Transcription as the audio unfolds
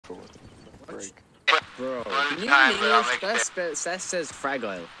cool. Break. Bro, can you English? That says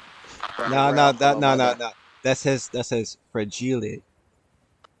fragile. No. That says fragile.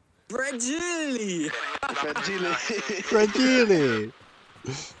 Fragile. Fragile.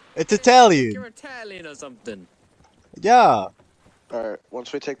 It's Italian. You're Italian or something. Yeah. Alright,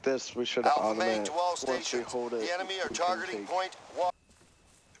 once we take this, we should Alpha automate. main to all Once we stations. hold it, The enemy are we can targeting take. point 1.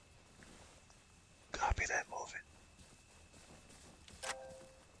 Copy that, moving.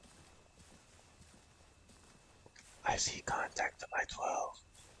 I see contact on my 12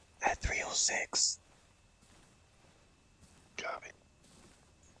 at 306. Copy.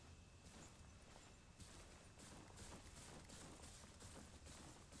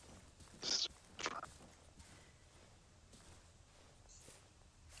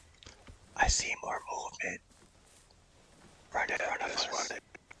 I see more movement. Right in front of us.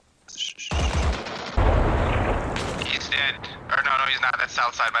 He's dead. Or no, he's not. That's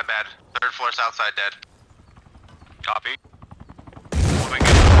south side, my bad. 3rd floor, south side, dead. Copy. Moving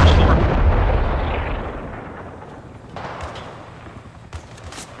in the 1st floor.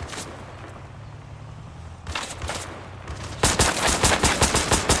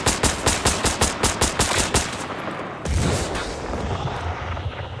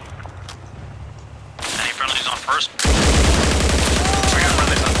 Any friendlies on 1st? We got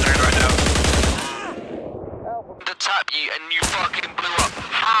friendlies on 3rd right now. The top you and you fucking blew up.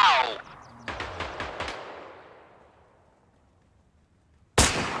 How?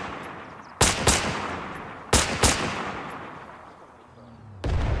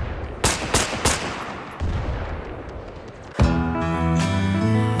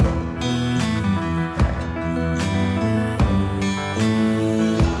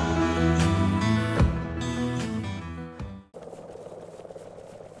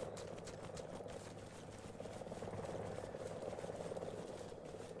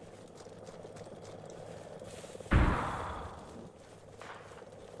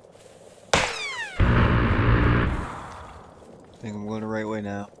 I think I'm going the right way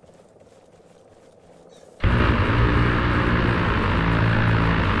now.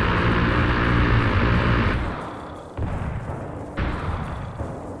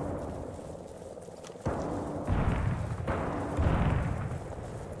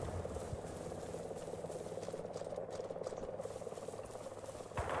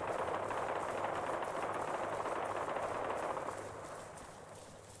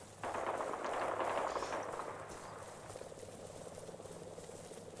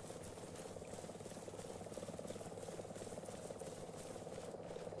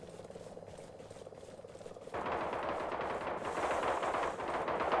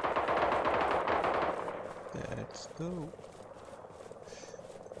 Let's go.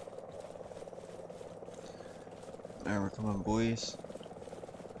 Alright, come on, boys.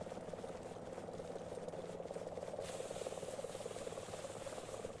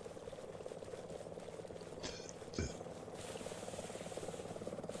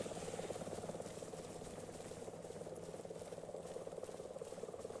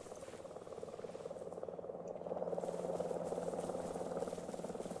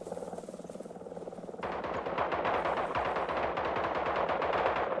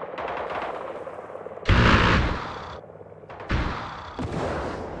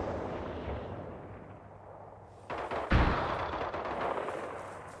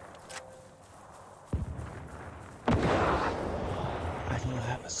 I don't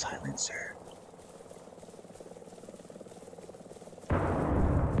have a silencer.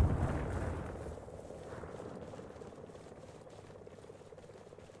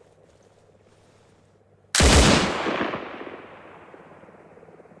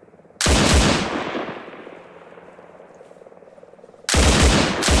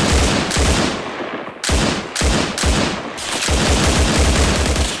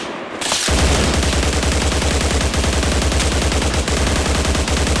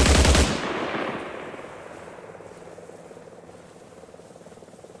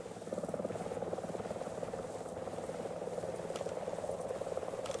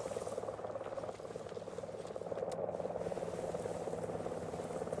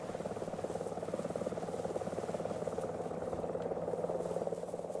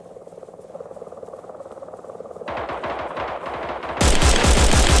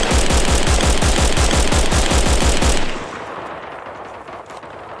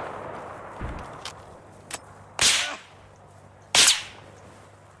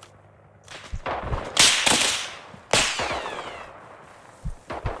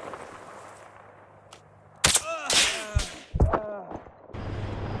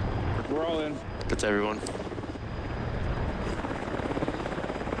 We're all in. That's everyone.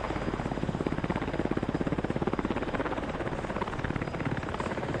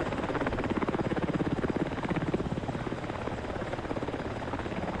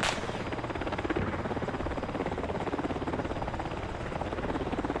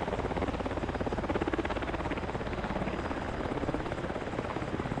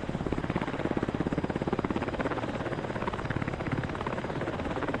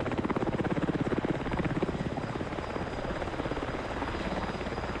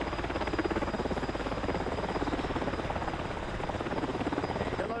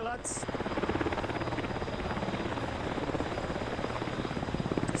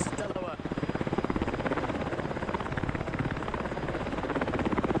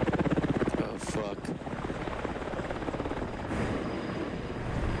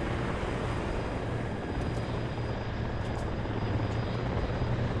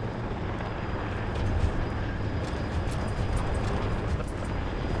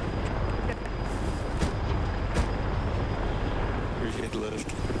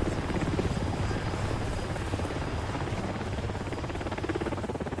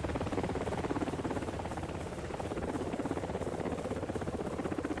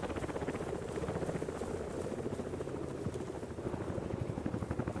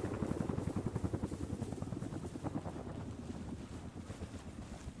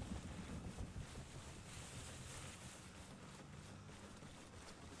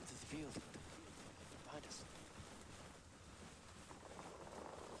 field. Behind us.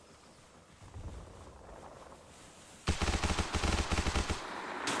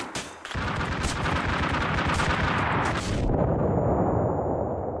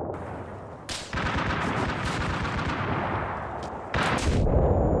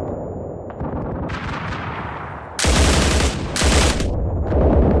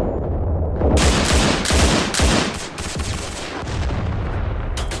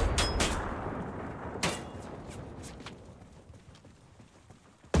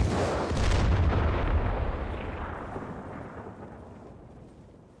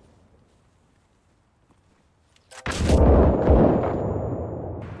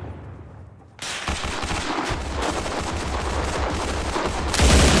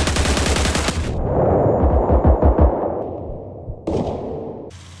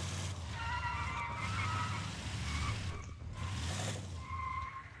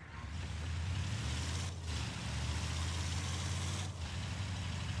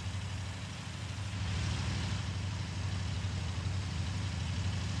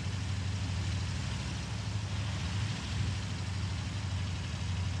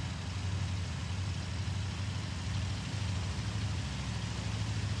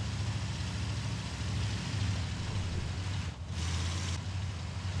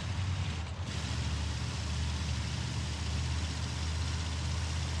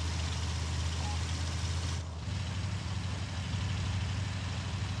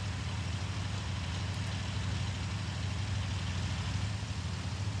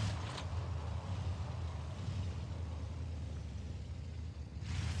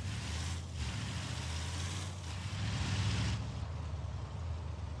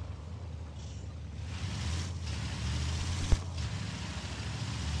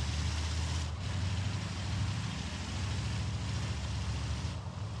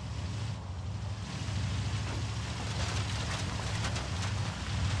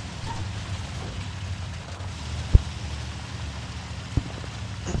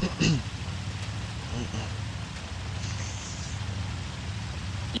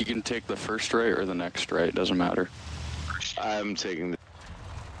 You can take the first right or the next right, doesn't matter. I'm taking the...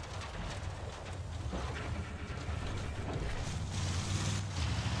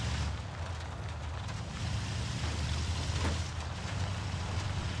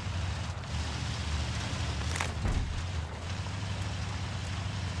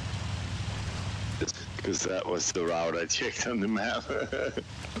 Because that was the route I checked on the map.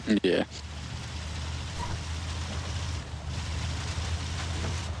 Yeah.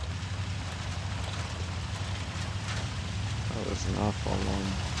 That was an awful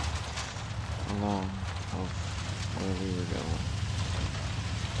long of where we were going.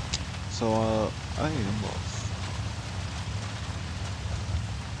 So, I am lost.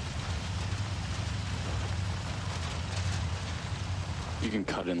 You can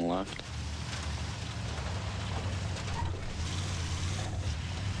cut in left.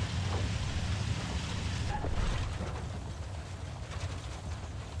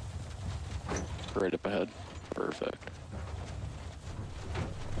 Right up ahead. Perfect.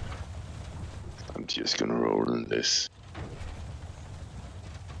 I'm just gonna roll in this.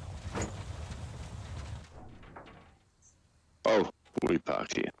 Oh, we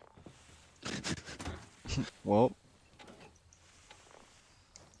parked here. Well.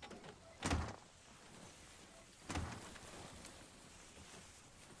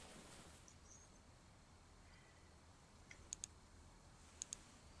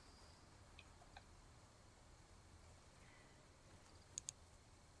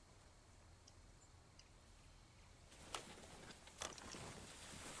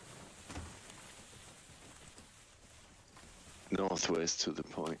 Northwest to the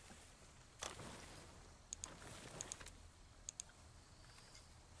point.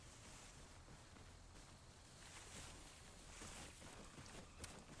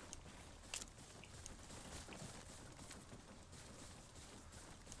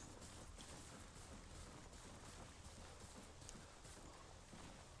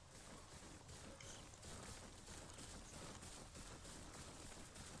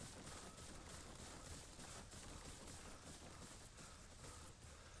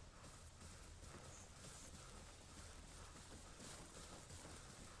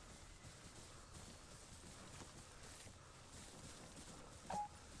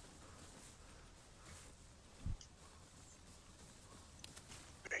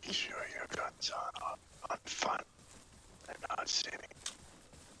 Make sure your guns are on fun and not sitting.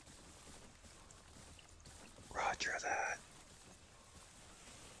 Roger that.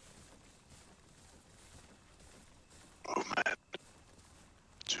 Movement.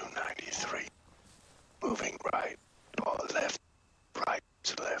 2 293. Moving right, or left, right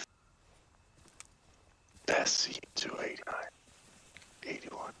to left. That's C289.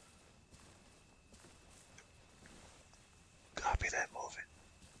 81. Copy that, moving.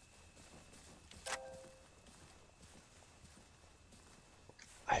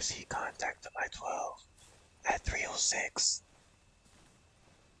 I see contact of my 12 at 306.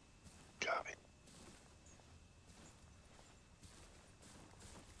 Copy.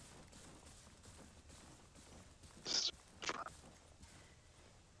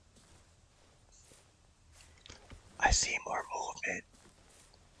 I see more movement.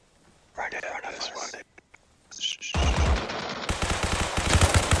 Right in front of us.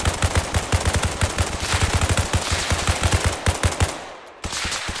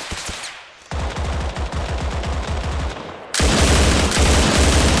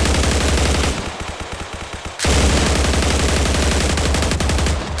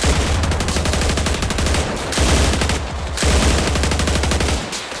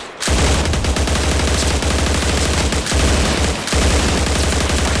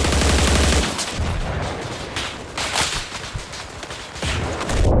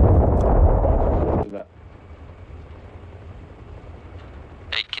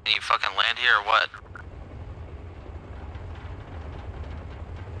 Hey, can you fucking land here or what?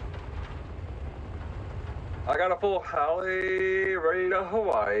 I got a full heli ready to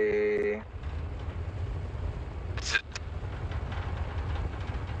Hawaii.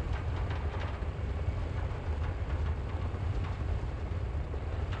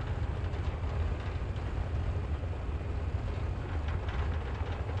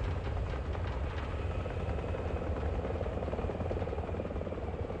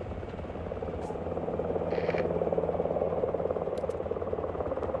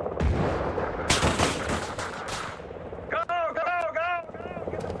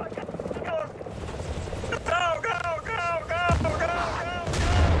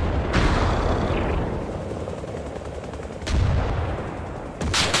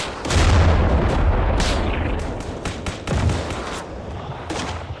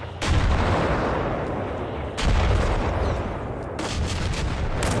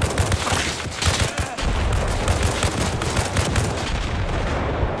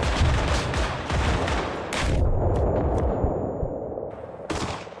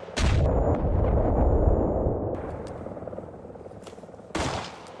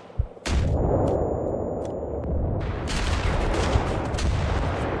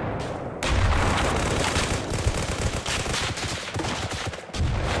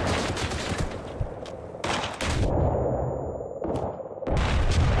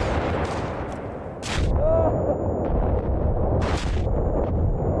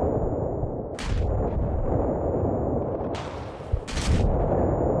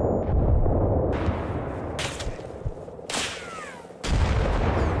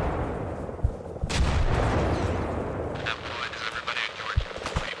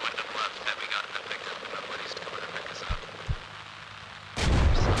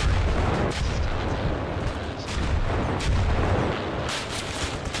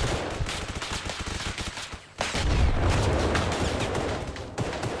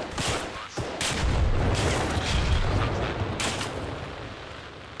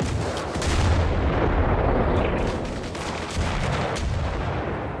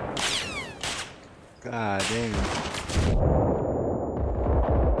 God damn.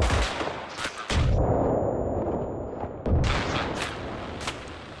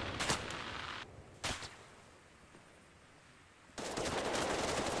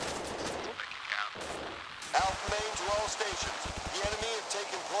 Alpha main to all stations. The enemy have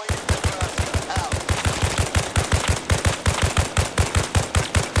taken point at Nebraska. Out.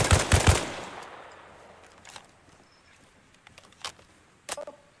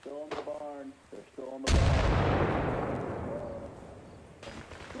 Still in the barn. They're still in the barn.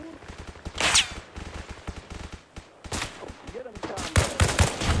 Get him, combat.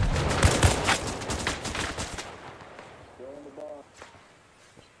 Still in the barn.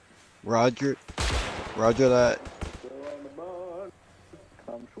 Roger. Roger that. Still in the barn.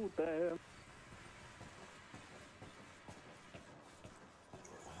 Come shoot them.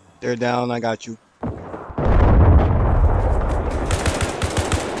 They're down. I got you.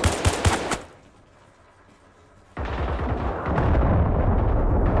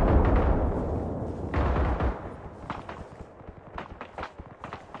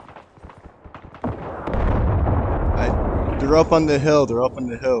 They're up on the hill. They're up on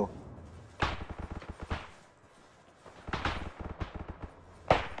the hill.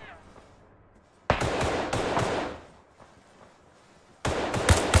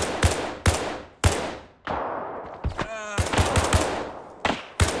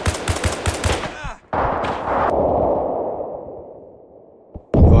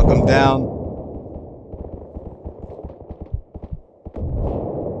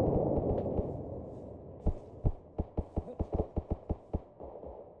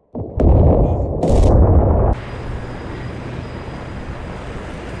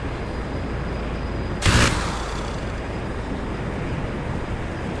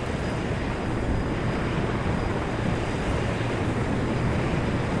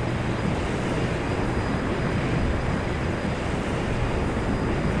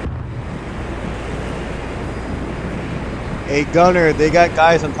 Hey Gunner, they got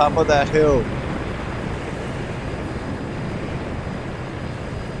guys on top of that hill.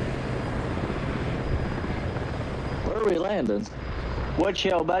 Where are we landing? Which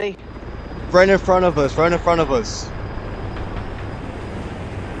hill, buddy? Right in front of us, right in front of us.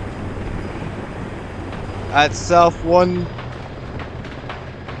 At South 1.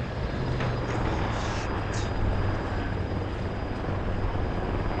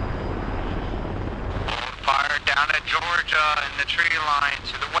 Fire down at Georgia in the tree line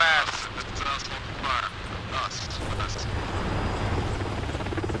to the west.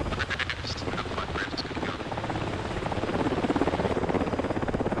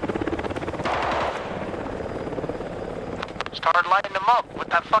 Start lighting them up with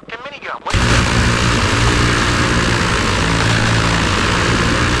that fucking minigun. What?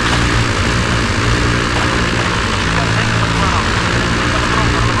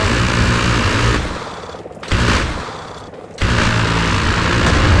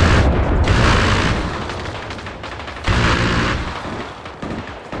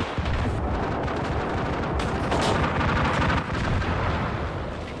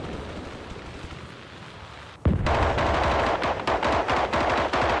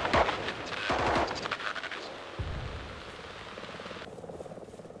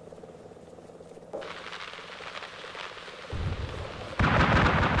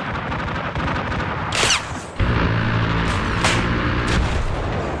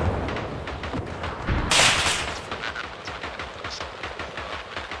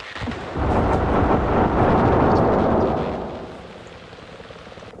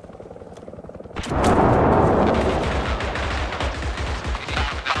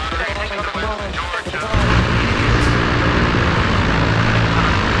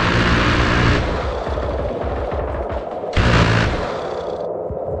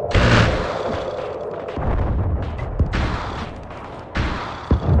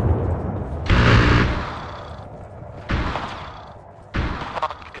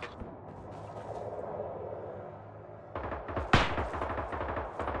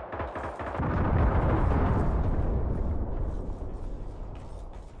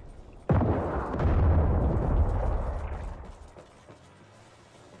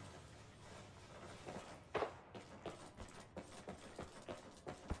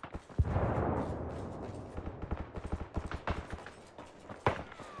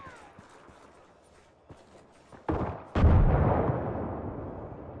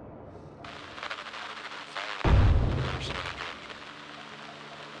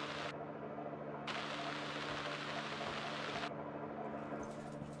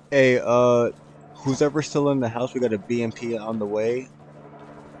 Hey, who's ever still in the house, we got a BMP on the way.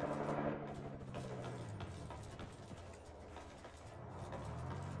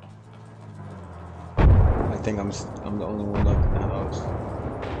 I think I'm the only one left in the house.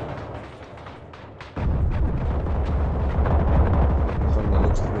 From the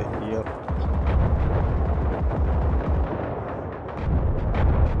looks of it, yep.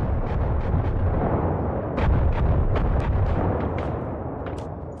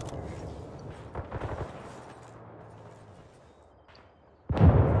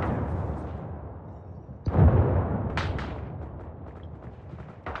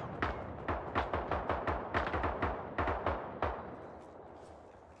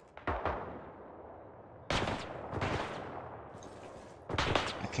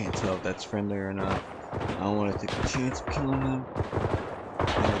 I can't tell if that's friendly or not. I don't want to take a chance of killing them.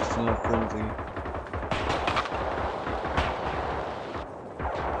 And it's not friendly.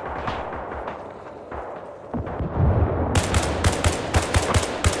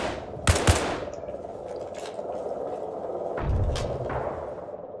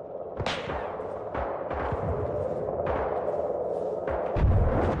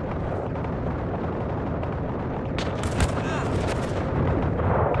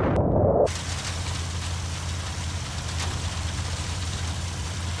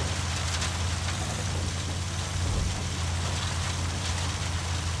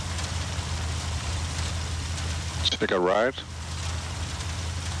 Take a ride?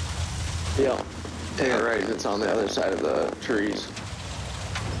 Yeah. Take a right. It's on the other side of the trees.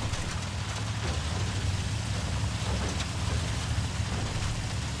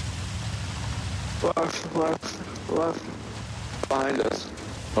 Left. Behind us.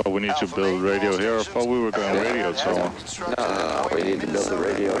 Oh, we need to build radio here. I thought we were going radio somewhere. No, we need to build the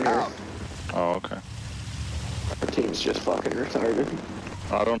radio here. Oh, okay. Our team's just fucking retarded.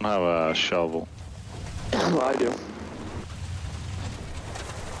 I don't have a shovel. Well, I do.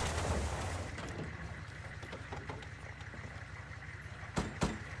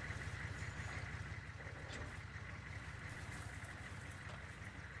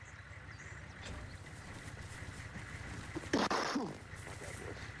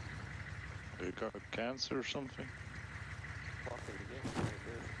 got cancer or something?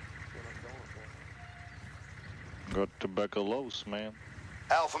 Got tuberculosis, man.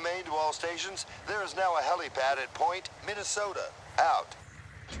 Alpha main to all stations. There is now a helipad at Point, Minnesota. Out.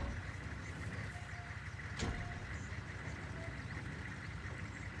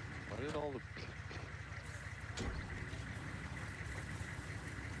 Why did all the...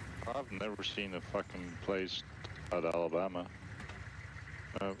 I've never seen a fucking place at Alabama.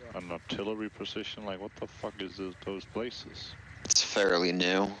 An artillery position, like what the fuck is those places? It's fairly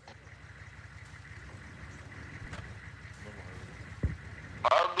new.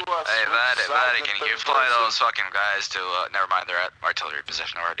 Hey, Vatican, can you fly those fucking guys to, never mind, they're at artillery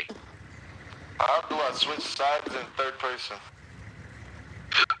position already. How do I switch sides in third person?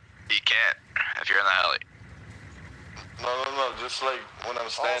 You can't, if you're in the heli. No, just like when I'm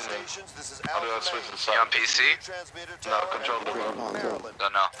standing. How do I switch the sides? You on PC? No, controller.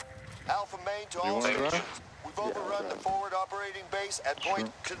 Don't know. Alpha main to all stations. We've overrun the forward operating base at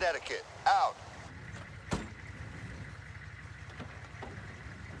Point, Connecticut. Out.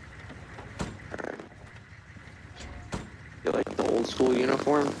 You like the old school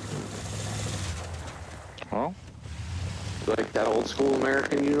uniform? Huh? You like that old school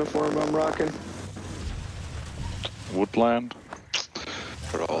American uniform I'm rocking? Woodland?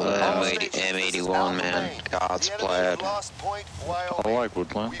 But all the M81, man. God's plaid. I like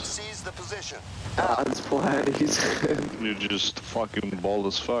Woodland. We've seized the position. God's plaid, You're just fucking bald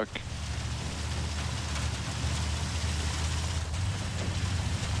as fuck.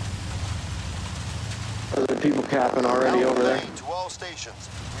 Are there people capping already over there? To all stations.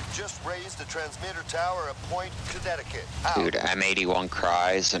 We've just raised the transmitter tower at Point, Connecticut. Out. Dude, M81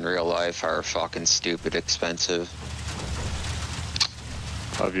 cries in real life are fucking stupid expensive.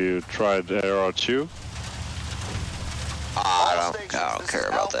 Have you tried AR2? I don't care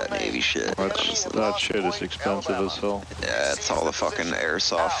about that Navy shit. That shit is expensive as hell. Yeah, it's all the fucking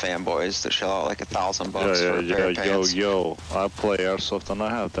airsoft fanboys that shell out like $1,000 for a pair of pants. Yo, I play airsoft and I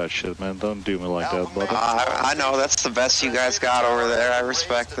have that shit, man. Don't do me like that, brother. I know, that's the best you guys got over there. I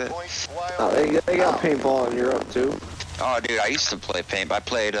respect it. They got paintball in Europe too. Oh, dude, I used to play paint. I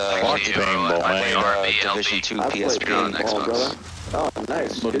played paintball, man. Division 2 I played PSP. paintball, brother. Oh,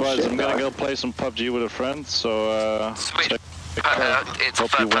 nice. But Good boys, shit, I'm gonna dog. go play some PUBG with a friend, so Sweet. It's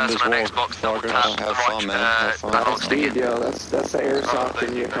hope you win this war, Xbox double tap. Have fun, man. Have fun. Speed, yo, that's the airsoft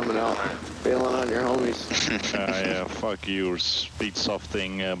in you coming out. Bailing on your homies. yeah, fuck you, speed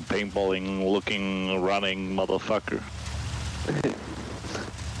softing, paintballing, looking, running motherfucker.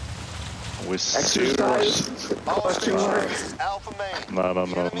 With Exercise? Question mark? No,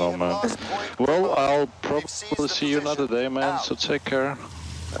 man. Well, I'll probably see you another day, man, so take care.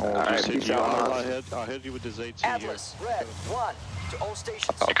 Alright, peace out. I'll hit you with this AT Atlas, Red, 1 to all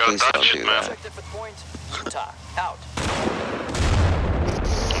stations. Oh, please don't do that. Objective at Point, Utah. Out.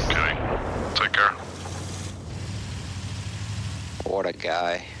 Okay, take care. What a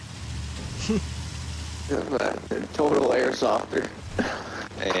guy. Total airsofter.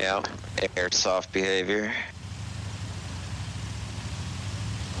 Yeah, airsoft behavior.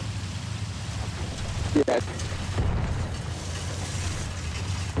 Yeah.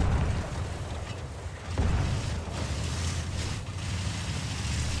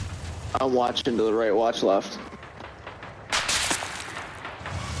 I'm watching to the right, watch left.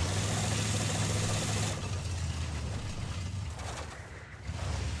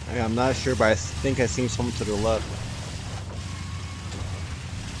 I'm not sure, but I think I seen someone to the left.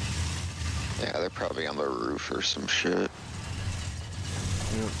 Yeah, they're probably on the roof or some shit. Yep.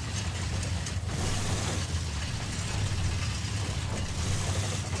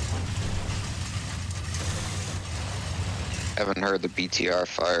 Haven't heard the BTR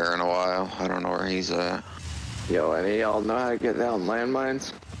fire in a while. I don't know where he's at. Yo, any of y'all know how to get down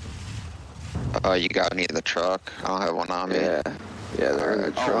landmines? You got any in the truck? I don't have one on me. Yeah, they're in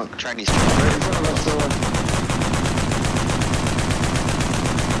the trunk. Chinese.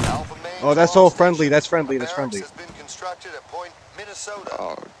 Oh, that's all friendly. That's friendly. That's friendly.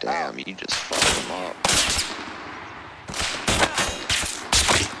 Oh, damn, you just fucked him up.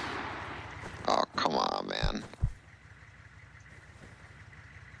 Oh, come on, man.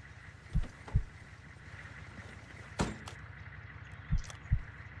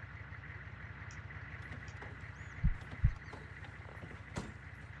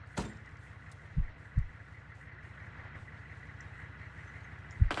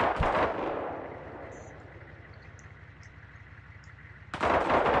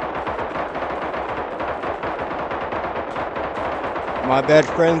 My bad,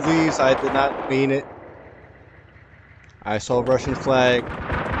 friendlies. I did not mean it. I saw Russian flag.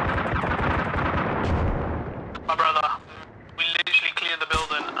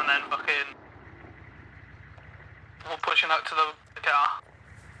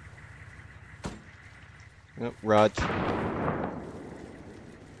 Yep, Raj. Oh,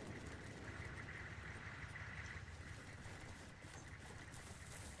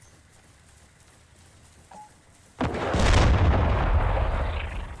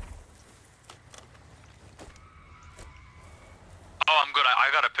 I'm good.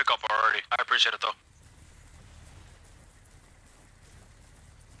 I got a pickup already. I appreciate it though.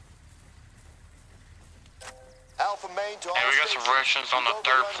 Alpha main to all Hey, we got some stations. Russians on the We've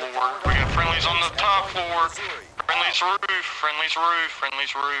third overrun floor. forward We got friendlies on the operating top base at floor. Point Missouri. Friendlies roof. Friendlies roof.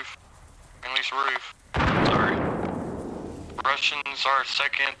 Friendlies roof. Friendlies roof. Sorry. Russians are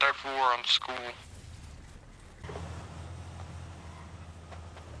second, third floor on school.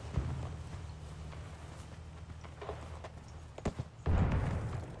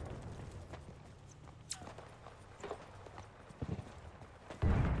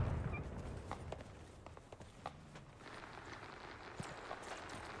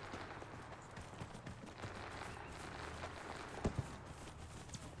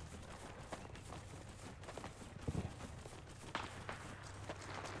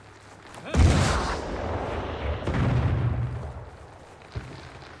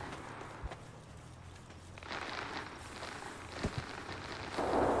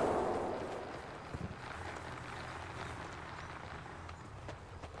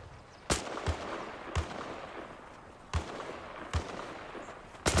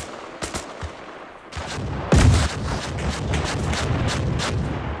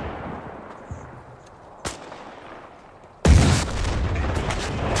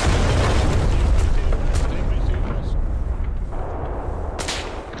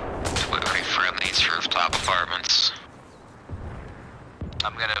 Rooftop apartments.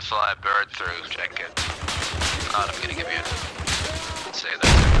 I'm gonna fly a bird through, check it. If not, I'm gonna give you say that.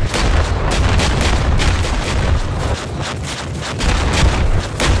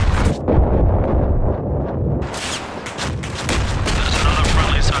 There's another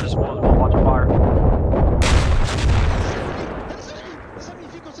friendly side as well. Watch fire.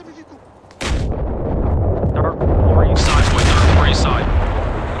 Third floor east side, boy. Third floor east side.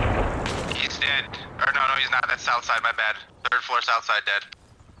 He's dead. Or no, he's not. That's south side, my bad. Third floor south side dead.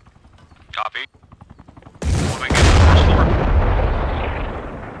 Copy. Moving into the first floor.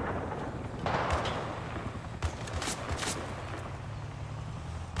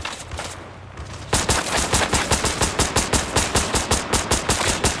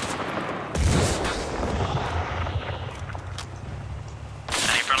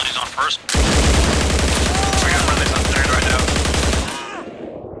 Any friendlies on first? We got friendlies on third right now.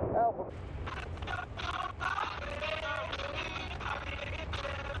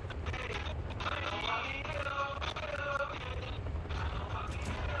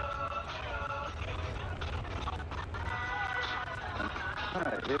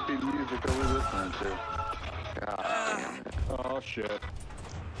 Hippie music are we listening to? God damn it. Oh shit.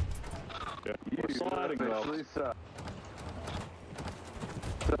 Yeah, we're sliding though. Officially suck.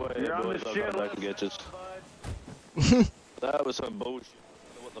 You're on the shit list. That was some bullshit.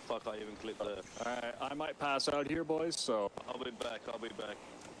 What the fuck I even clicked there? Alright, I might pass out here, boys, so I'll be back, I'll be back.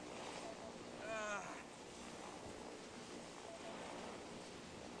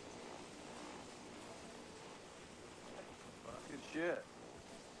 Fucking shit.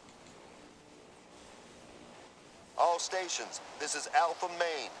 All stations, this is Alpha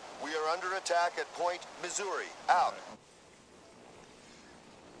Main. We are under attack at Point Missouri. Out.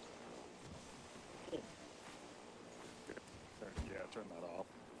 yeah, turn that off.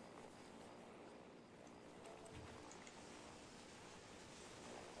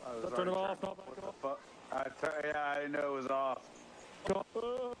 Turn it off, not back What off. the fuck? Yeah, I didn't know it was off.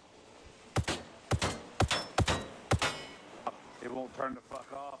 It won't turn the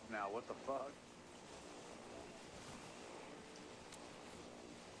fuck off now. What the fuck?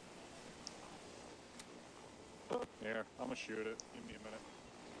 Here, I'm gonna shoot it. Give me a minute.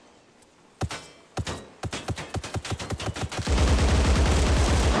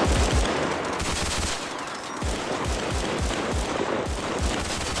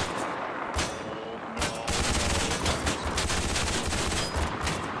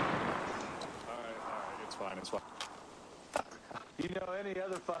 Alright, it's fine, it's fine. You know, any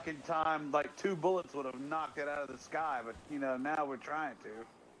other fucking time, like 2 bullets would have knocked it out of the sky, but, you know, now we're trying to.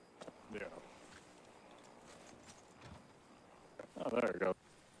 Yeah. Oh, there we go.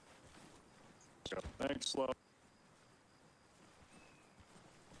 Thanks, Slow.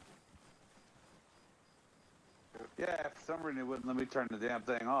 Yeah, for some reason it wouldn't let me turn the damn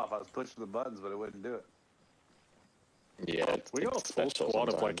thing off. I was pushing the buttons, but it wouldn't do it. Yeah, We got a full squad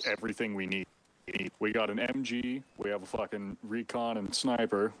of like everything we need. We got an MG, we have a fucking recon and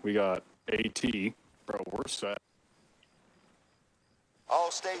sniper, we got AT, Bro, we're set.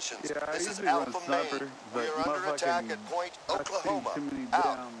 All stations, Yeah, I this is usually run Alpha sniper, Main. but We are under attack motherfucking- at Point I've Oklahoma. seen too many Out.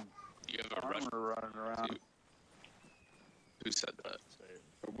 damn You have a rush. armor running around. Who said that?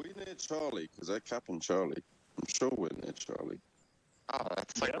 Are we near Charlie? Because they're capping Charlie. I'm sure we're near Charlie. Oh,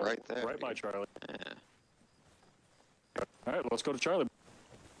 that's like right there. Right by Charlie. Yeah. Alright, let's go to Charlie.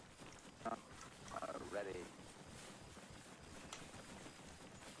 Ready.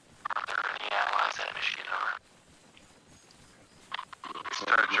 Yeah, last that Michigan over.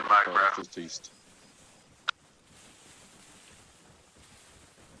 Start your mic, bro. Just east.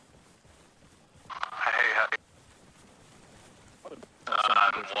 Hey,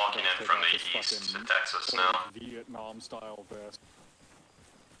 I'm walking in from the east to Texas now. Vietnam style vest.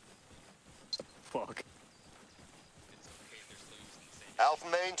 Fuck. Alpha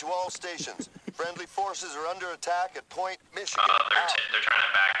Main to all stations. Friendly forces are under attack at Point Michigan. Out. They're trying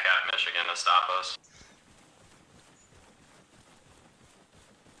to back cap Michigan to stop us.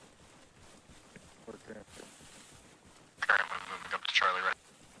 Currently moving up to Charlie right.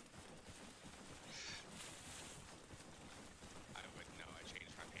 I wouldn't know. I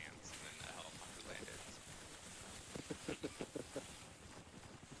changed my pants and then the helicopter landed.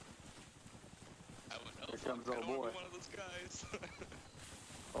 I went, oh, Here fuck, comes I old don't wanna boy. be one of those guys.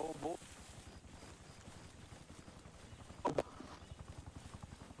 Oh boy.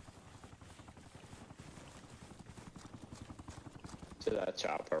 To that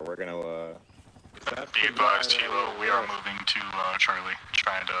chopper, we're gonna, Be advised, Hilo, we are moving to Charlie,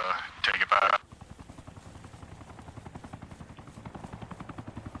 trying to take it back.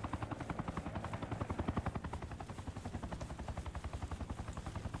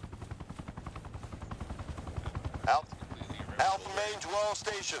 Alpha Main to all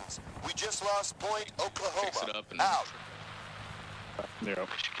stations. We just lost Point Oklahoma. Fix it up and Out. Yeah.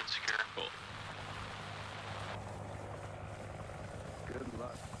 Michigan secure. Cool. Good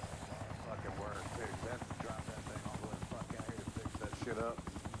luck. Fucking work, dude. That's drop that thing all the way the fuck out here to fix that shit up.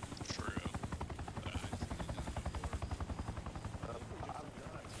 True. But I just need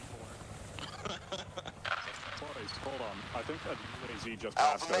Twice. Hold on. I think that UAZ just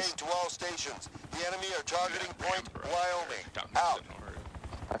passed Alpha Main us. to all stations. The enemy are targeting Point Wyoming. Out.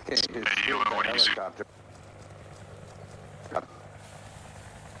 I can't hear Hey, shit Hilo, with what that do you see? helicopter.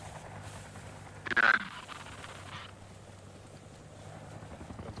 Good.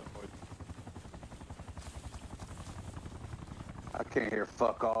 I can't hear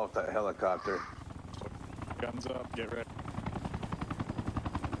fuck all with that helicopter. Guns up. Get ready.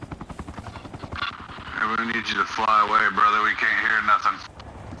 Hey, we need you to fly away, brother. We can't hear nothing.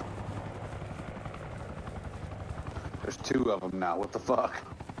 There's two of them now. What the fuck?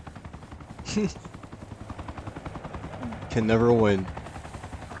 Can never win.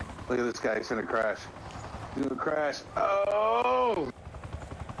 Look at this guy. He's gonna crash. He's gonna crash. Oh!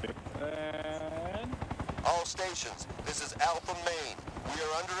 And All stations. This is Alpha Main. We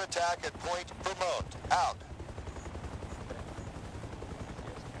are under attack at Point Vermont. Out.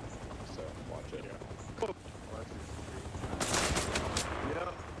 so watch it.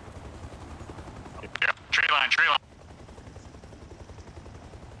 Yep. Yeah, tree line, tree line.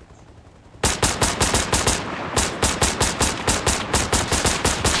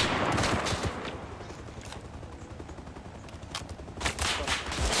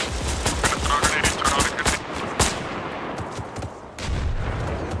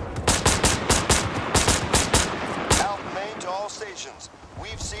 Alpha Main to all stations.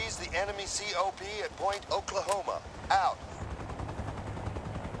 We've seized the enemy COP at Point Oklahoma. Out.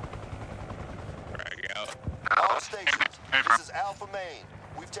 Drag out. All stations. This is Alpha Main.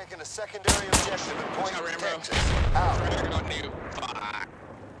 We've taken a secondary objective at Point Texas. Out. Drag on you. Fuck.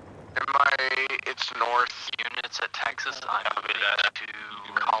 It's north units at Texas. I'm moving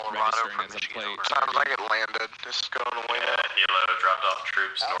to Colorado from Michigan. Sounds like it landed. Just going away. Yeah, Hilo dropped off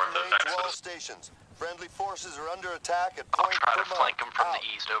troops Alpha north of Main to all Texas. stations. Friendly forces are under attack at I'll Point try to Vermont. flank them from Out. the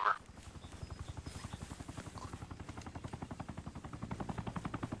east. Over.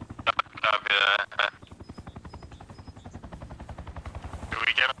 Copy that. Do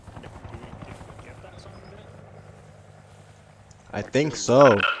we get him? I think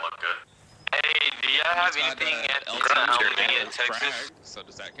so. Doesn't look good. Hey, do you have anything at Texas? So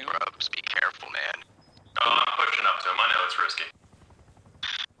does that count? Grubs, be careful, man. Oh, I'm pushing up to him. I know it's risky.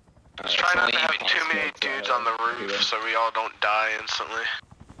 Just try not to have too many dudes on the roof so we all don't die instantly.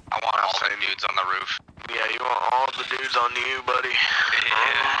 I want all the dudes on the roof. Yeah, you want all the dudes on you, buddy.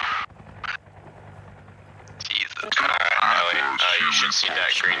 Yeah. Jesus. You should see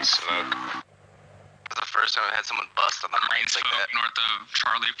that green smoke. That's the first time I had someone bust on the mines like that. North of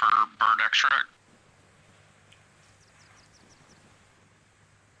Charlie for bird extract.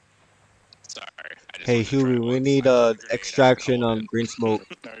 Sorry. I just Hey wanted to try Huey, we once. need I threw a grenade, extraction on green smoke.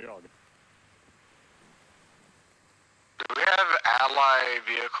 No, you're all good. Do we have ally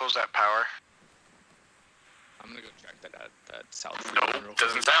vehicles at power? I'm gonna go check that south. Nope,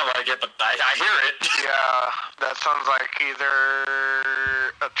 doesn't sound like it, but I hear it. Yeah, that sounds like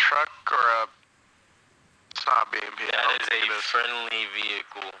either a truck or a... It's not BMP. That is a friendly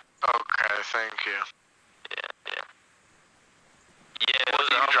vehicle. Okay, thank you. Yeah. Yeah, it was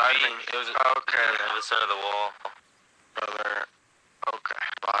driving. It was okay. On the other side of the wall. Brother. Okay,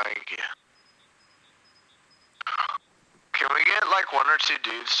 thank you. Can we get like one or two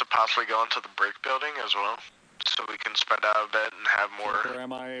dudes to possibly go into the brick building as well? So we can spread out a bit and have more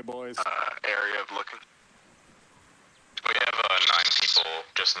MIA boys. Area of looking. We have 9 people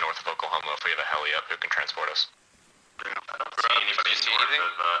just north of Oklahoma if we have a heli up who can transport us. I don't see anybody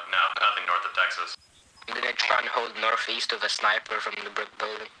north of, no, nothing north of Texas. I'm gonna try and hold northeast of a sniper from the brick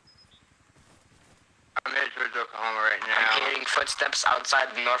building. I'm headed towards Oklahoma right now. I'm hearing footsteps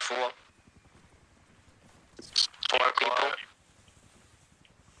outside the north wall. 4 people.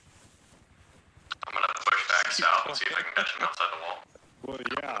 I'm gonna push back south and see if I can catch him outside the wall. Well,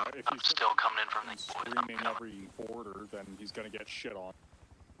 yeah, if he's still coming in from the screaming every order, then he's gonna get shit on.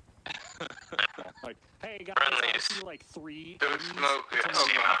 Like, hey guys, I see like 3. Dude, smoke. I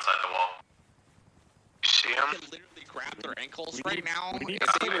see him outside the wall. You see him? They can literally grab their ankles right now.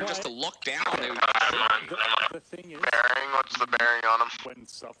 If they were just to look down, they would. The thing is, bearing, what's the bearing on him? when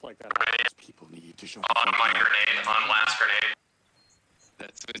stuff like that happens, people need to show On my grenade, on last grenade.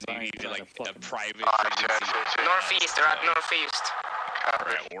 That's when you need like a private. Northeast, they're at northeast. Or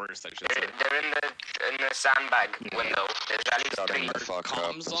at worst, I should say. They're in the sandbag window. There's at least 3.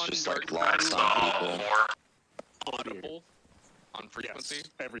 Comms on just like Dark lots of people. audible on frequency. Yes,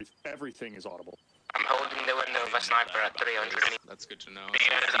 everything is audible. I'm holding the window of a sniper at 300. That's good to know.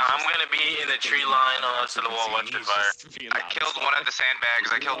 Because I'm gonna be in the tree line on the rest of the wall watching fire. I killed one at the sandbags.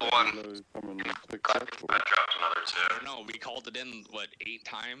 I killed one. I dropped another 2. I don't know. We called it in what 8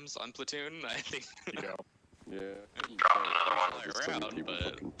 times on platoon. I think. Yeah. Dropped another one. There's so many people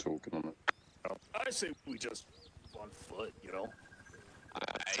fucking talking on it. I say we just on foot, you know.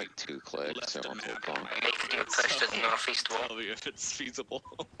 It's like 2 clicks. I won't take long. Making a push to the northeast wall. Tell me if it's feasible.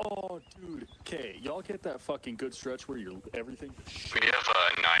 Oh, dude. Okay, y'all get that fucking good stretch where you're everything. We have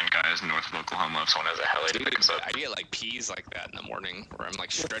 9 guys north of Oklahoma if someone has a heli to pick us up. I get like peas like that in the morning where I'm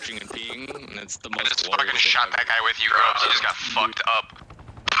like stretching and peeing, and it's the I most. just fucking shot that guy with you, Grubs. He just got fucked up.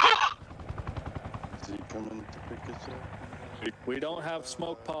 Is he coming to pick us up? We don't have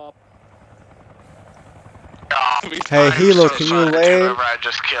smoke pop. Hey Hilo, can you lay? Whoever I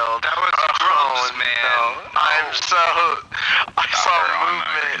just killed. That was Grubs, man. No. I'm so... I saw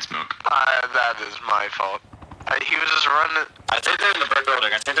movement. That is my fault. He was just running... I think they're in the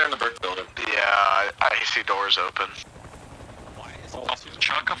brick building. Yeah, I see doors open.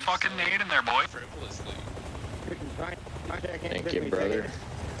 Chuck a fucking nade in there, boy. Thank you, brother.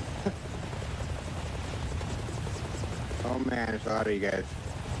 Oh man, it's a lot of you guys.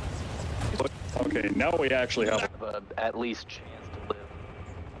 Okay, now we actually have at least chance to live.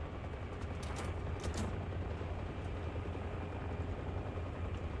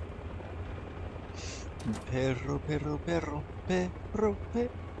 Perro, perro, perro, perro, perro,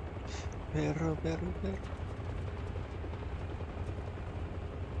 perro, perro.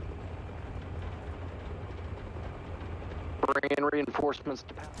 Bringing reinforcements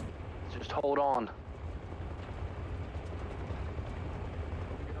to power. Just hold on.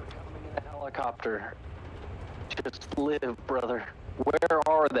 Helicopter. Just live, brother. Where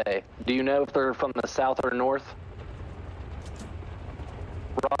are they? Do you know if they're from the south or north?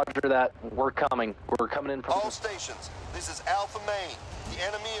 Roger that. We're coming. We're coming in from... All stations, this is Alpha Main, the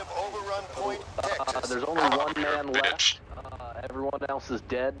enemy of Overrun Point, Texas. There's only one man left. Everyone else is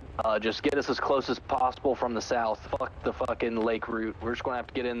dead. Just get us as close as possible from the south. Fuck the fucking lake route. We're just gonna have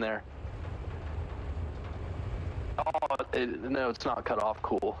to get in there. Oh, no, it's not cut off.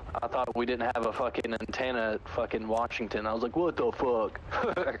 Cool. I thought we didn't have a fucking antenna at fucking Washington. I was like, what the fuck?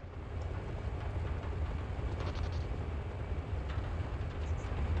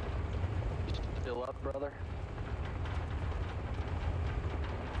 Still up, brother?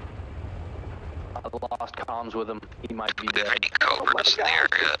 I lost comms with him. He might be dead. Oh my God,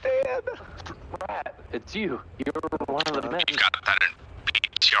 Rat, it's you. You're one of the men. You got that in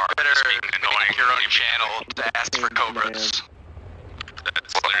PTR. Better make your own channel to ask for Cobras.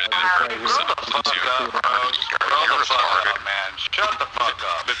 That's literally the fuck up, bro. Grow the fuck up, man. Shut the fuck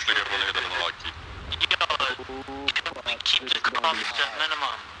up. We keep the comms to a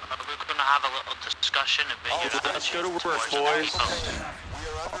minimum. We're gonna have a little discussion a bit. Let's go to work, boys. We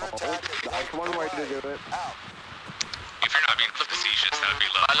are under That's one way to do it. If you're not being facetious, that'd be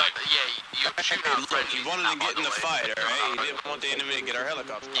lovely. You're shooting out friendly. You wanted to get in the fight, alright? You didn't want the enemy to get our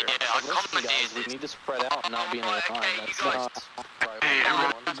helicopter. Yeah, listen, guys, we need to spread out and not be in a line. That's not... That's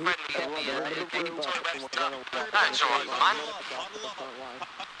alright, man.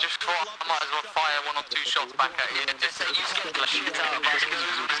 Just thought I might as well fire 1 or 2 shots back at you. Just say you get the shit out of us because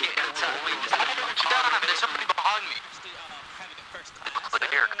we was getting attacked. There's somebody behind me.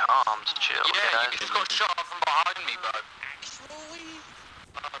 Here comes, chill. Yeah, you just got shot from behind me, bro.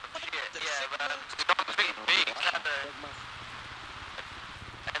 Oh shit, yeah, but it's not big,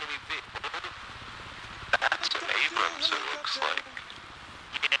 enemy big. That's Abrams, it looks like.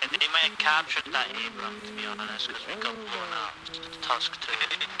 Yeah, they may have captured that Abram, to be honest, because we got blown out. Tusk too.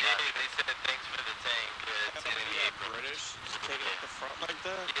 They said thanks for the tank. British taking up the front like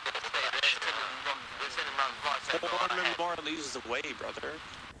that? They're sending around right. Foreman more leads the way, brother.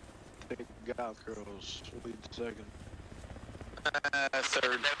 Big gal girls. We'll lead the second.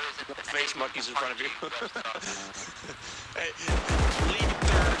 Third. Face monkeys in front of you. Hey, lead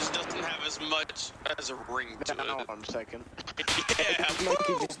thirds doesn't have as much as a ring to it. I'm second. Yeah,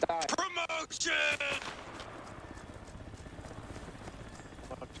 Monkey just died. promotion!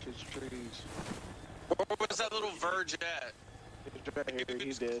 Fuck his trees. Where was that little verge at? He's right here,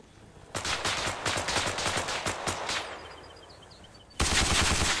 he did.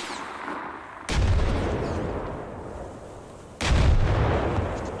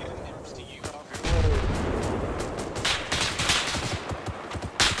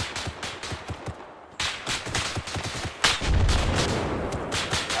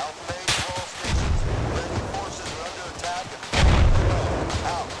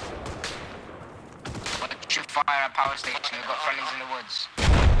 Fire at power station, we've got friendlies in the woods.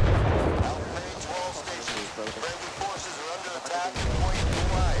 Main 12 stations. Friendly forces are under attack. Point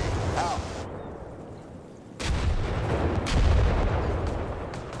Hawaii. Out.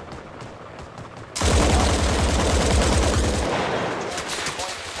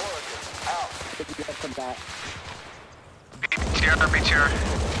 Point Oregon. Out. Come back. BTR.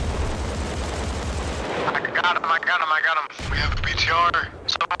 I got him. We have a BTR.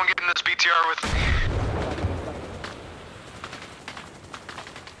 Someone get in this BTR with me.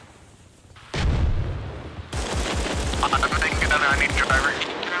 I need a driver.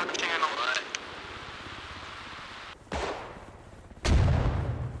 Get out the channel.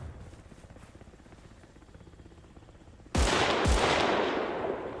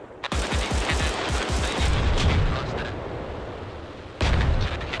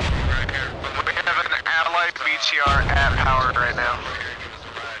 Right here. We have an allied BTR at power right now.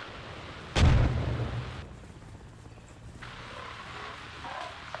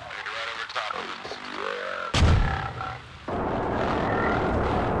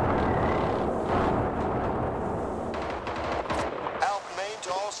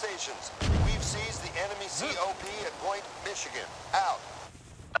 We've seized the enemy COP at Point Michigan. Out.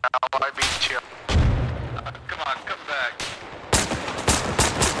 I beat you. Come on, come back.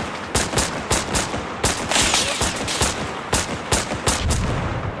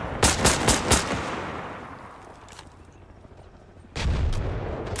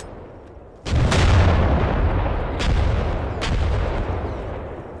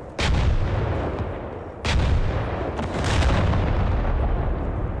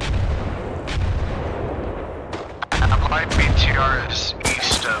 My BTR is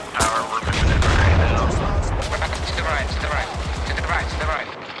east of power, we're moving it right now. To the right.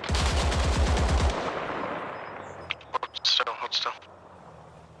 Hold still.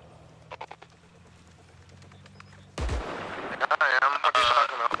 I am, what are you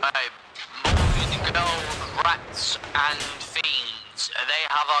talking about? Moving girl, rats, and fiends. They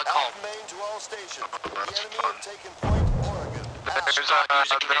have our call. Main to all stations. The enemy have taken Point Oregon. There's a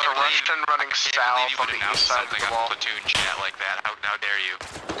Russian running south on the east side of the wall. Platoon chat like that. How dare you?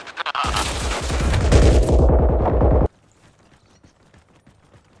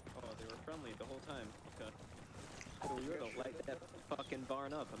 Oh, they were friendly the whole time. Okay. Oh, you're gonna light that fucking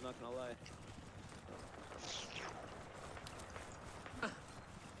barn up, I'm not gonna lie.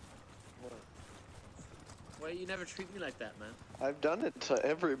 Why you never treat me like that, man? I've done it to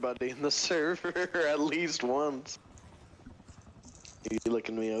everybody in the server at least once. You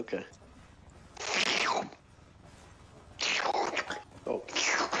looking at me? Okay. Oh.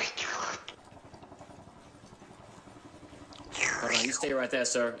 Hold on, you stay right there,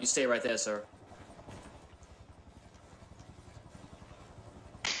 sir. You stay right there, sir.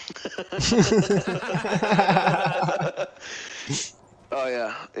 Oh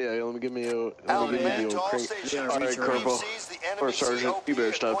yeah, yeah. Let me give me a. Out, Let me give man, me to the all old crank. stations. All right, Corporal or Sergeant, you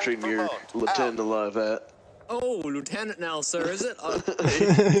better stop treating your lieutenant alive at. Oh, Lieutenant now, sir, is it?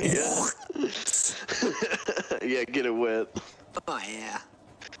 Yeah, get it wet. Oh, yeah.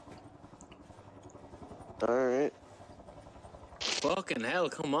 All right. Fucking hell,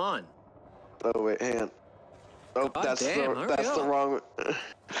 come on. Oh wait, hang on. Oh, God that's damn, the that's the wrong.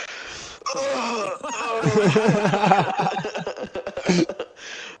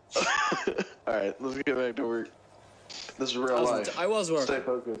 All right, let's get back to work. This is real life. I was working. Stay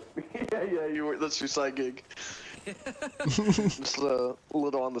focused. yeah, you were. That's your side gig. Just a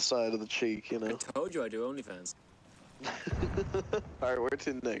little on the side of the cheek, you know. I told you I do OnlyFans. All right, where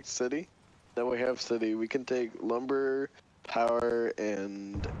to next? City? Then we have city. We can take lumber, power,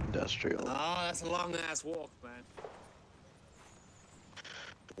 and industrial. Oh, that's a long ass walk, man.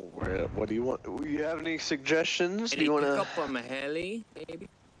 What do you want? Do you have any suggestions? Any Do you want pick to? up from a heli, maybe?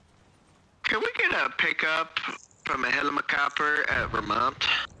 Can we get a pickup from a helicopter at Vermont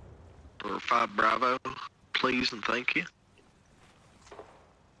for 5 Bravo, please and thank you?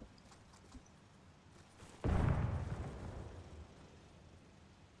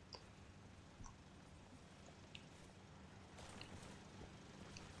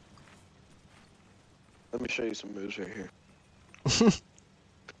 Let me show you some moves right here.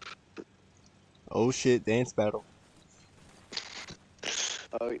 Oh shit, dance battle.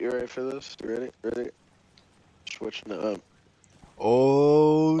 Oh, you ready for this? You ready? Ready? Switching it up.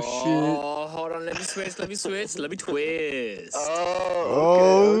 Oh shit. Oh, hold on, let me switch, let me twist.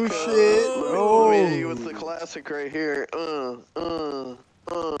 Oh okay. shit. Let me hit you with the classic right here.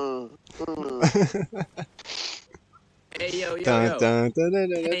 Hey, yo, yo, Dun, yo. dun, dun, dun,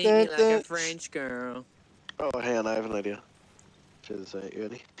 dun, Hate dun, me like dun. a French girl. Oh, hang on, I have an idea. Check this out, you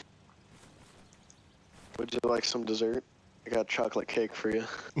ready? Would you like some dessert? I got chocolate cake for you.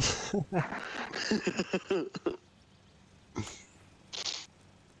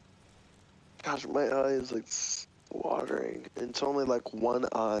 Gosh, my eye is like watering. It's only like one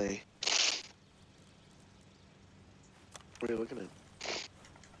eye. What are you looking at?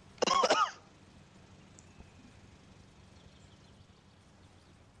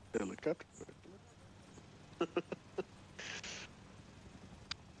 Helicopter.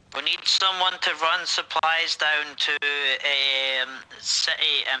 We need someone to run supplies down to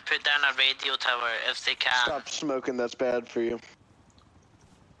city and put down a radio tower if they can. Stop smoking, that's bad for you.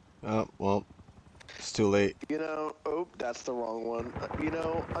 Oh, well, it's too late. You know, oh, that's the wrong one. You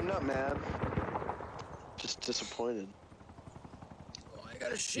know, I'm not mad. Just disappointed. Oh, I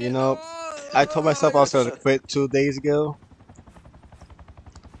got a shit. You know, I told myself I was gonna quit 2 days ago.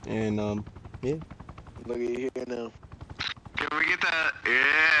 And, yeah. Look at you here now. Can we get that?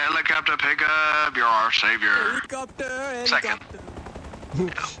 Yeah, helicopter pickup. You're our savior. Helicopter, Second.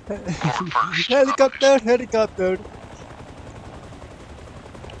 Helicopter, helicopter.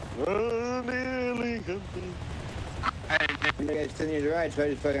 Hey, you guys still need a ride, so I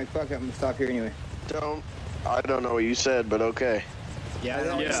just fucking fuck it. I'm gonna stop here anyway. I don't know what you said, but okay. Yeah, I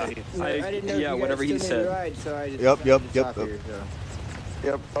didn't know yeah, whatever he said. Ride, so I just Yep. Here, so.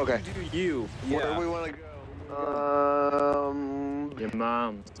 Yep, okay. Do you? Where do we want to go? Your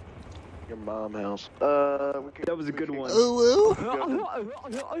mom. Your mom house. That was a good one. Oh,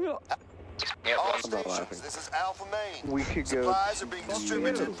 All stations, this is Alpha Main. We could go Supplies are being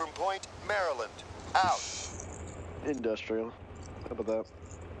distributed from Point Maryland. Out. industrial. How about that?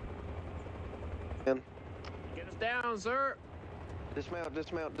 And Get us down, sir. dismount,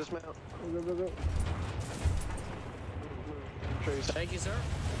 dismount, dismount. Go, go, go. Trace. Thank you, sir.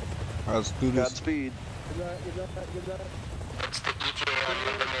 Alright, let's do this. Godspeed. Good luck, good luck, good luck. What's the ETA on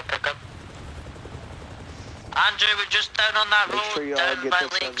the pickup? Andrew, we're just down on that Make sure road, y'all down get by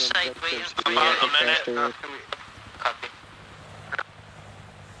this as Lakeside, objectives waiting to for be you. able to A minute. faster. Copy.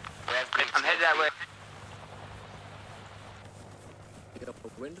 I'm headed that way.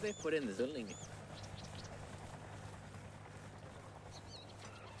 When do they put in the building?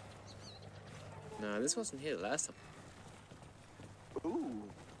 No, this wasn't here last time. Ooh,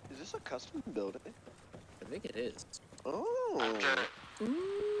 is this a custom building? I think it is. Oh.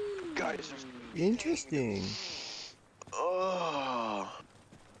 Guys, there's... Interesting. Oh.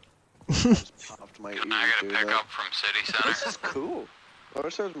 Just popped my ears, I gotta dude. pick That- up from City Center. This is cool. I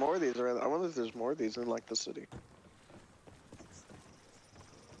wish there was more of these around. I wonder if there's more of these in like the city.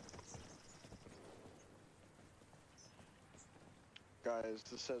 Guys,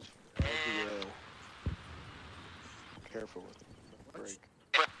 this says LDO. Careful with it. Break.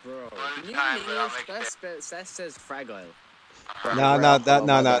 Bro, can you read English? That says fragile. No.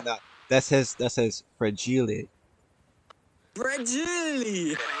 That says fragile.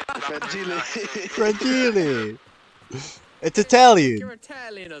 Fragile! Fragile! It's Italian! You're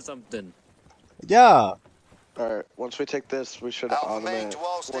Italian or something. Yeah! Alright, once we take this, we should Alpha main automate. to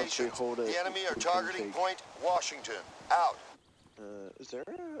all Once we stations. hold it, The enemy are we can targeting take- point Washington. Out. Is there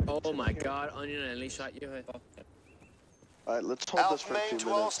Oh my god, Onion only shot you. Alright, let's hold this Alpha for a main few to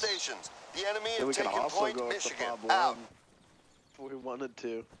all minutes. stations. The enemy Then we have can taken also point go up to Michigan. Fob Out. 1 if we wanted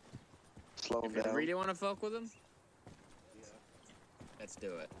to. Slow him If you down. really want to fuck with him? Let's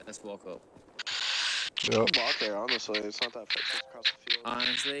do it. Let's walk up. We can walk there, honestly. It's not that far. It's just across the field.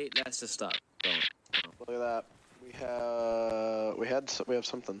 Honestly, let's just stop. Look at that. We have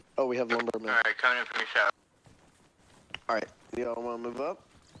something. Oh, we have lumbermen. Alright, coming in from your shop. Alright, y'all wanna move up?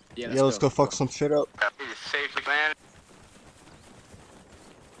 Yeah, let's go fuck some shit up. Safety plan.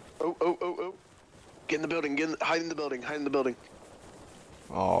 Oh. Get in the building, hide in the building,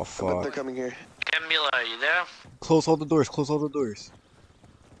 Oh, I bet fuck. they're coming here. Camila, are you there? Close all the doors, close all the doors.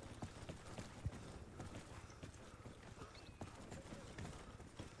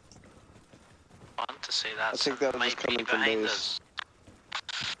 I want to say that. I think that was just might be coming from behind base. us.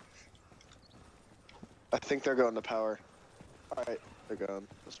 I think they're going to power. Alright, they're gone.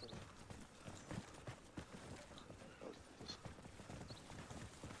 This way.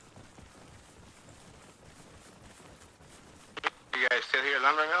 You guys still here,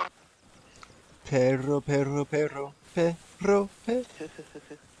 lumber mill? Perro.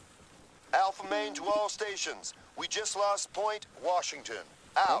 Alpha main to all stations. We just lost point Washington.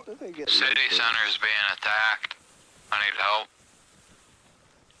 Out. City center is being attacked. I need help.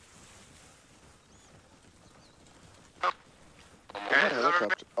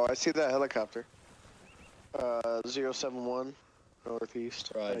 Helicopter. Oh, I see that helicopter. 071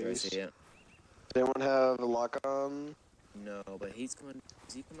 northeast. Right, I east. see it. Does anyone have a lock on? No, but he's coming.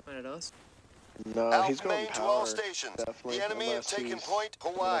 Is he coming at us? No, Alpha he's going main to power. all stations. Definitely. The enemy have unless taken he's point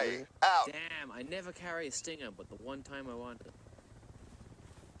Hawaii. whatever. Out. Damn, I never carry a stinger, but the one time I wanted.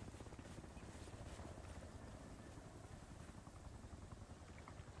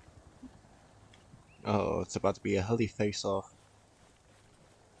 Oh, it's about to be a heli face-off.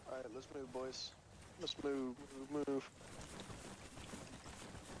 Alright, let's move, boys. Let's move.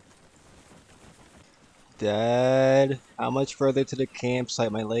 Dad, how much further to the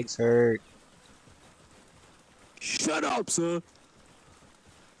campsite? My legs hurt. Shut up, sir.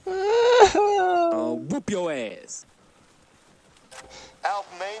 I'll whoop your ass.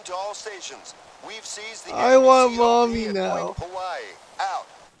 Alpha main to all stations. We've seized the I enemy want COD mommy at now. point Hawaii. Out.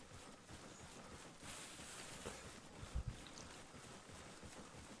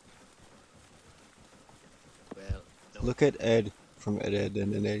 Well, no. Look at Ed from Ed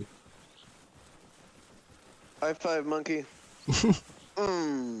and Ed. High five, monkey.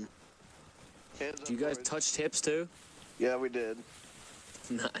 Do you guys touch tips too? Yeah, we did.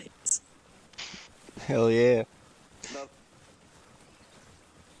 Nice. Hell yeah. No.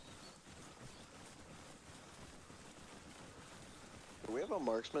 Do we have a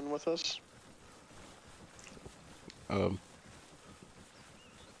marksman with us? Nope.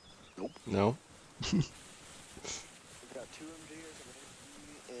 No. We've got 2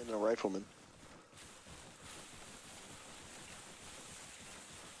 MGers, and a rifleman.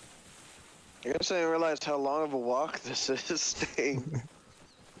 I guess I didn't realize how long of a walk this is staying.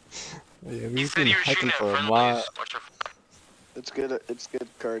 Yeah, we've been hiking for a while. It's good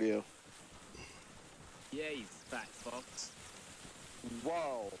cardio. Yeah, you fat fucks.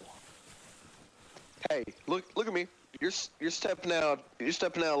 Whoa. Hey, look at me. You're stepping out. You're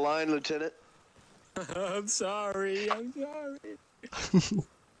stepping out of line, Lieutenant. I'm sorry.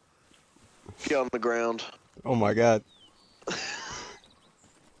 Get on the ground. Oh my god.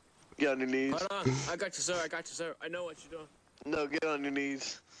 Get on your knees. Hold on. I got you, sir. I know what you're doing. No, get on your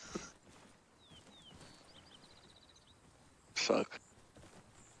knees. Fuck.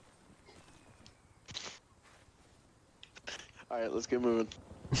 Alright, let's get moving.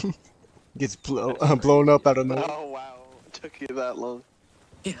 Gets blown up out of nowhere. Oh wow, it took you that long.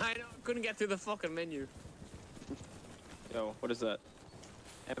 Yeah, I know. Couldn't get through the fucking menu. Yo, what is that?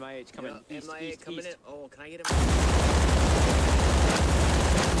 MIH coming. Yeah, East, MIA east, coming east. in. Oh, can I get him?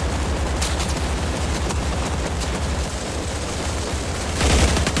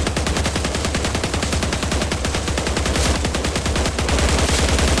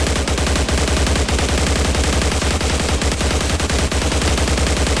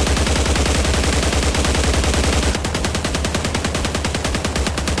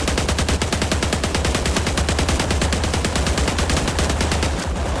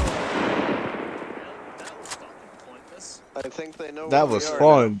 I think they know That where was we are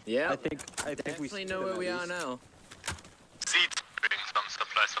fun. Yeah, I think we definitely know where we are now.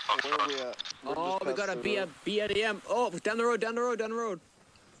 Nice to fuck. Where are we at? Oh, we got a BADM. Oh, down the road. Hold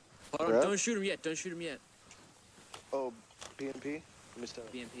on, Where? don't shoot him yet. Oh, BMP? Let me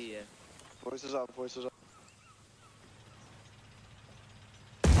start. BMP, yeah. Voices off.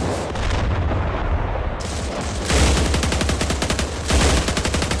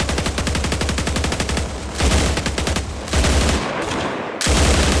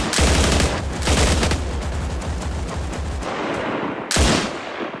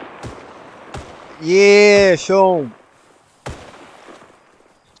 Yeah, show 'em.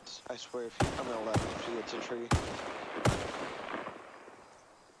 I swear, if you come out left, if he hits a tree.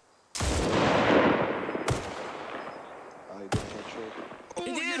 Oh, he didn't hit a tree. Oh,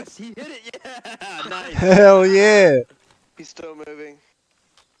 yes, he hit it, yeah! Nice. Hell yeah. He's still moving.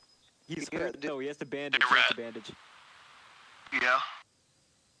 He's Yeah, hurt. No, he has to bandage. Yeah.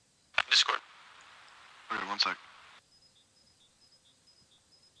 Discord. Okay, 1 sec.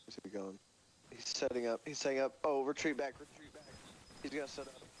 Where's he going? He's setting up. Oh, retreat back. He's gonna set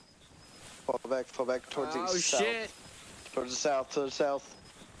up. Fall back towards the south. Oh, shit. Towards the south.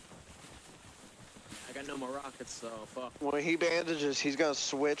 I got no more rockets, so fuck. When he bandages, he's gonna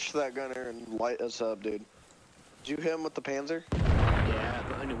switch that gunner and light us up, dude. Did you hit him with the Panzer? Yeah,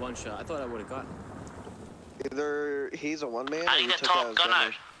 but only one shot. I thought I would have got him. Either he's a one-man I or need you a took top out his gunner.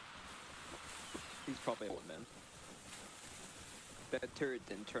 gunner. He's probably a one man. That turret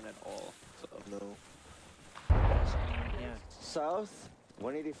didn't turn at all. So no. Yeah. South,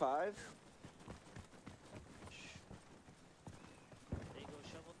 185.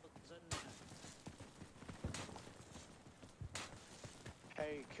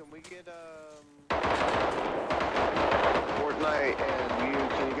 Hey, can we get Fortnite and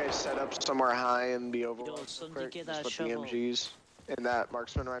can you guys set up somewhere high and be over just with the MGs and that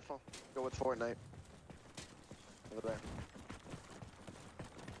marksman rifle? Go with Fortnite. Over there.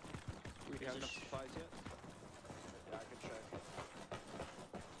 do we have enough supplies yet? Yeah, I can check.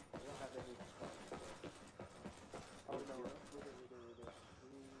 We don't have any. Oh no, we do.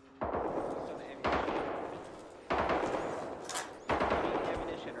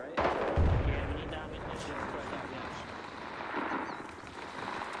 Ammunition, right? Yeah, we need ammunition.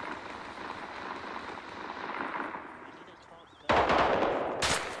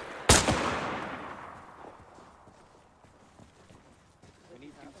 We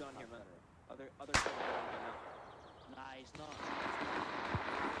need dudes on here, man. Other guys are on here now. Nah, he's not.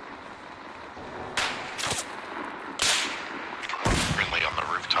 Friendly on the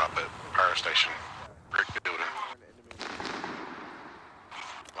rooftop at power station. Brick building.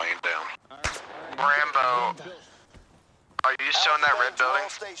 Laying down. Rambo. Are you still in that red building?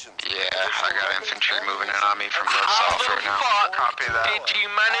 Yeah, I got infantry moving in on me from north south right now. Copy that. Did you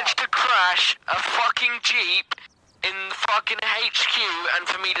manage to crash a fucking Jeep in the fucking HQ and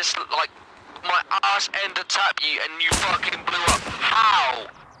for me to, like, my ass end to tap you and you fucking blew up? How?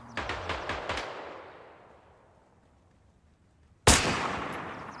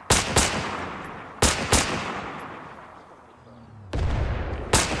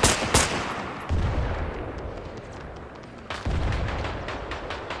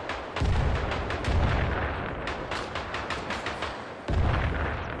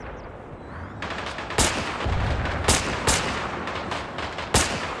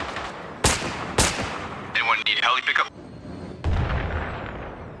 Anyone need heli pickup?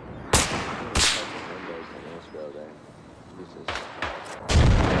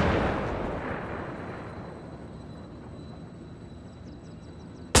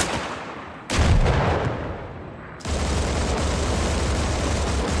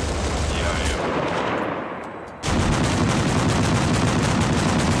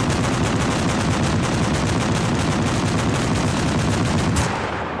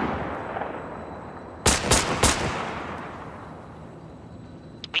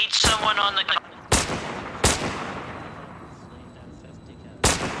 Need someone on the...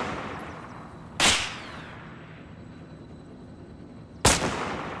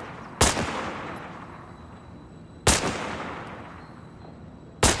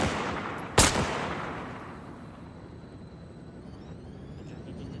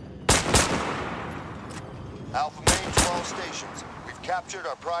 Alpha Main to all stations. We've captured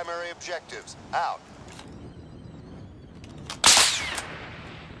our primary objectives. Out.